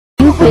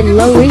You've been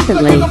low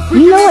recently.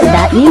 You know what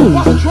that means.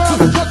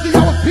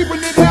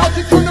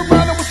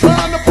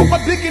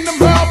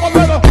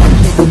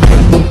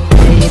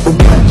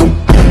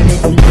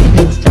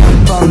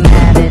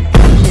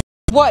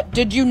 What,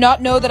 did you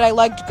not know that I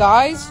liked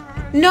guys?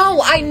 No,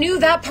 I knew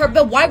that part,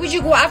 but why would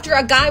you go after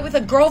a guy with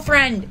a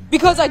girlfriend?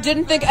 Because I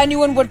didn't think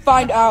anyone would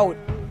find out.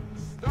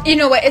 You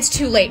know what, it's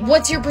too late.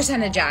 What's your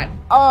percentage at?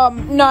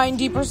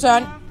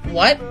 90%.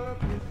 What?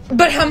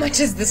 But how much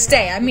is the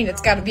stay? I mean,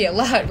 it's gotta be a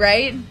lot,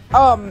 right?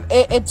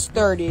 It's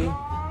 30.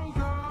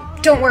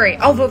 Don't worry,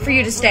 I'll vote for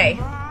you to stay.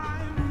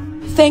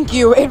 Thank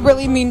you, it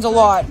really means a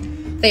lot.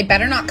 They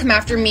better not come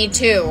after me,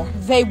 too.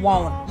 They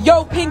won't.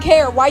 Yo, pink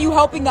hair, why you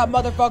helping that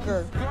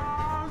motherfucker?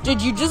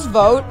 Did you just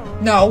vote?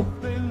 No.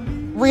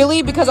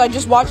 Really? Because I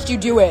just watched you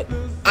do it.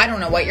 I don't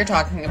know what you're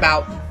talking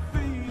about.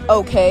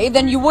 Okay,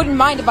 then you wouldn't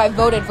mind if I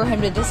voted for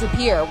him to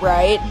disappear,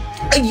 right?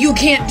 You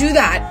can't do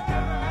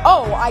that.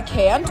 Oh, I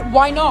can't?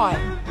 Why not?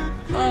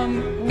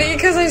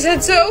 Because I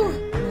said so?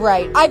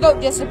 Right, I vote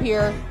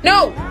disappear.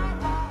 No!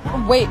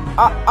 Wait,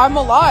 I'm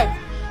alive.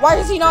 Why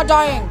is he not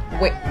dying?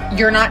 Wait,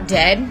 you're not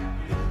dead?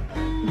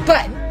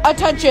 But...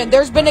 Attention,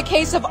 there's been a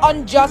case of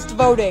unjust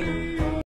voting.